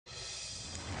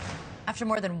After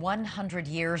more than 100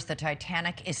 years, the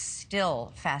Titanic is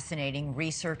still fascinating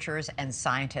researchers and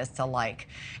scientists alike.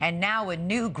 And now a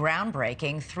new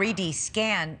groundbreaking 3D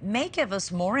scan may give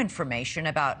us more information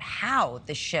about how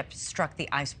the ship struck the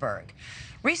iceberg.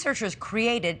 Researchers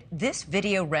created this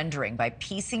video rendering by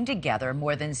piecing together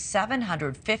more than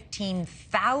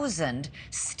 715,000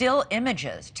 still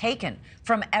images taken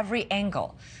from every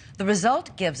angle. The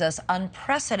result gives us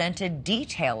unprecedented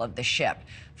detail of the ship,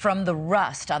 from the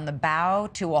rust on the bow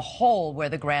to a hole where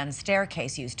the grand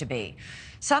staircase used to be.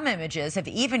 Some images have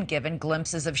even given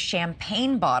glimpses of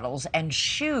champagne bottles and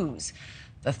shoes.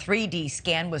 The 3D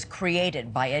scan was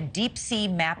created by a deep-sea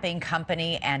mapping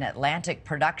company and Atlantic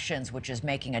Productions, which is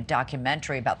making a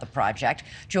documentary about the project.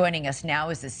 Joining us now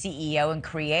is the CEO and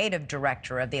creative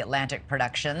director of the Atlantic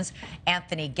Productions,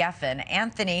 Anthony Geffen.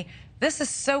 Anthony, this is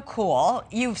so cool.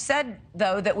 You've said,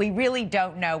 though, that we really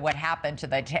don't know what happened to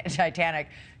the Titanic.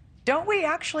 Don't we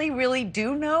actually really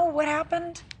do know what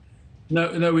happened?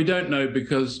 No, we don't know,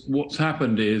 because what's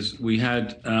happened is we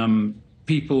had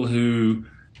people who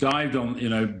dived on,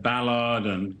 Ballard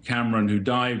and Cameron, who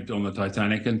dived on the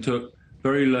Titanic and took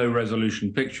very low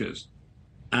resolution pictures.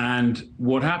 And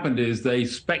what happened is they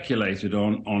speculated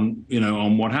on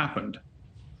what happened.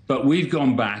 But we've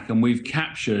gone back and we've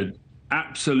captured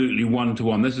absolutely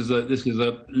one-to-one. This is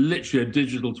literally a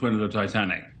digital twin of the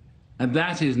Titanic. And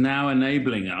that is now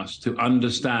enabling us to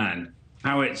understand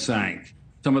how it sank,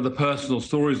 some of the personal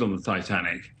stories on the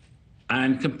Titanic,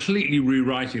 and completely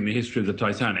rewriting the history of the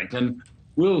Titanic. And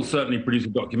we'll certainly produce a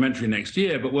documentary next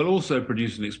year, but we'll also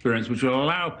produce an experience which will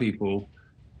allow people,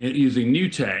 using new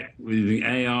tech, using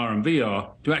AR and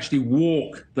VR, to actually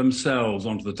walk themselves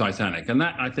onto the Titanic. And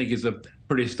that, I think, is a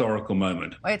pretty historical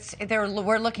moment.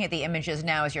 We're looking at the images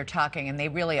now as you're talking, and they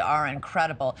really are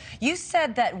incredible. You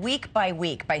said that week by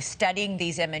week, by studying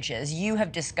these images, you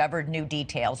have discovered new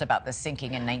details about the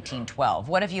sinking in 1912.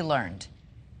 What have you learned?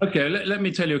 Okay, let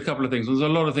me tell you a couple of things. There's a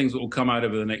lot of things that will come out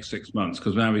over the next 6 months,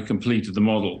 because now we've completed the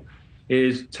model.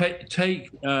 Is take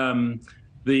the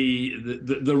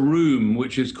room,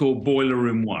 which is called Boiler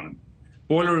Room 1.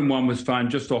 Boiler Room 1 was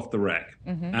found just off the wreck.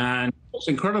 And what's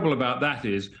incredible about that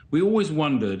is we always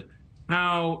wondered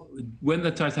how, when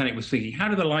the Titanic was sinking, how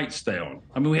did the lights stay on?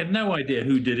 I mean, we had no idea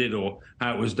who did it or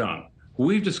how it was done.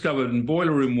 We've discovered in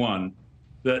Boiler Room 1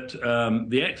 that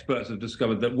the experts have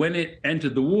discovered that when it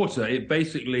entered the water, it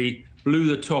basically blew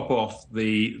the top off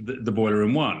the Boiler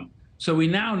Room 1. So we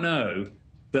now know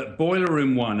that Boiler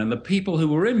Room 1 and the people who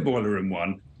were in Boiler Room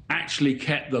 1 actually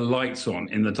kept the lights on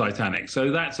in the Titanic. So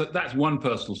that's one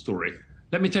personal story.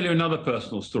 Let me tell you another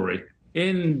personal story.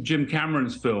 In Jim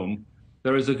Cameron's film,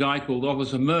 there is a guy called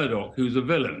Officer Murdoch who's a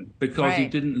villain because he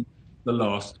didn't the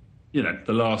last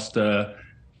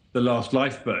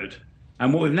lifeboat.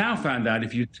 And what we've now found out,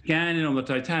 if you scan in on the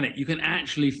Titanic, you can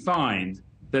actually find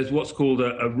there's what's called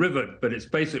a rivet, but it's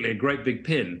basically a great big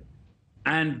pin.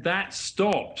 And that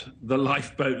stopped the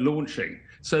lifeboat launching.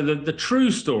 So the true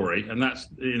story, and that's,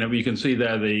 you can see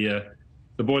there the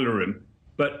boiler room.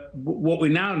 But what we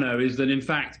now know is that, in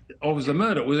fact, Officer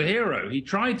Murdoch was a hero. He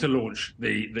tried to launch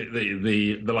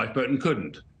the lifeboat and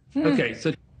couldn't. Okay,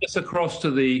 so just across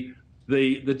to the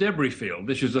debris field.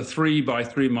 This is a 3 by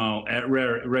 3 mile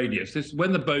radius.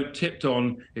 When the boat tipped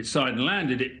on its side and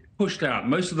landed, it pushed out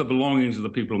most of the belongings of the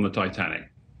people on the Titanic.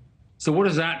 So what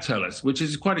does that tell us? Which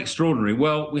is quite extraordinary.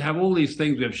 Well, we have all these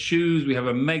things. We have shoes. We have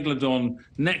a megalodon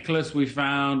necklace we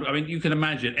found. I mean, you can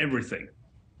imagine everything.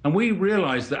 And we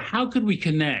realized that how could we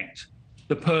connect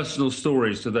the personal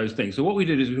stories to those things? So what we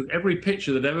did is we took every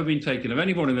picture that had ever been taken of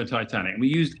anyone in the Titanic. We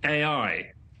used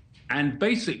AI. And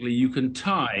basically, you can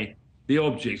tie the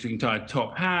objects. You can tie a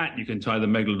top hat. You can tie the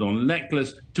megalodon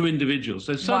necklace to individuals.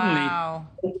 So suddenly,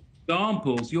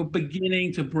 examples, you're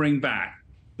beginning to bring back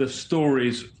the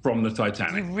stories from the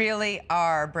Titanic. You really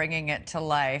are bringing it to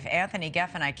life. Anthony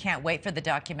Geffen, I can't wait for the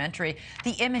documentary.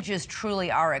 The images truly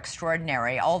are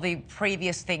extraordinary. All the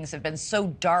previous things have been so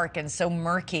dark and so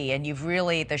murky, and you've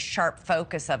really, the sharp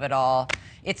focus of it all,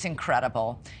 it's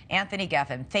incredible. Anthony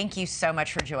Geffen, thank you so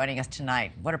much for joining us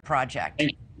tonight. What a project.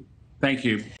 Thank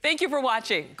you. Thank you for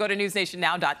watching. Go to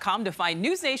newsnationnow.com to find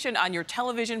NewsNation on your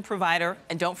television provider.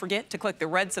 And don't forget to click the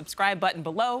red subscribe button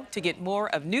below to get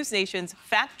more of NewsNation's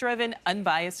fact-driven,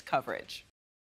 unbiased coverage.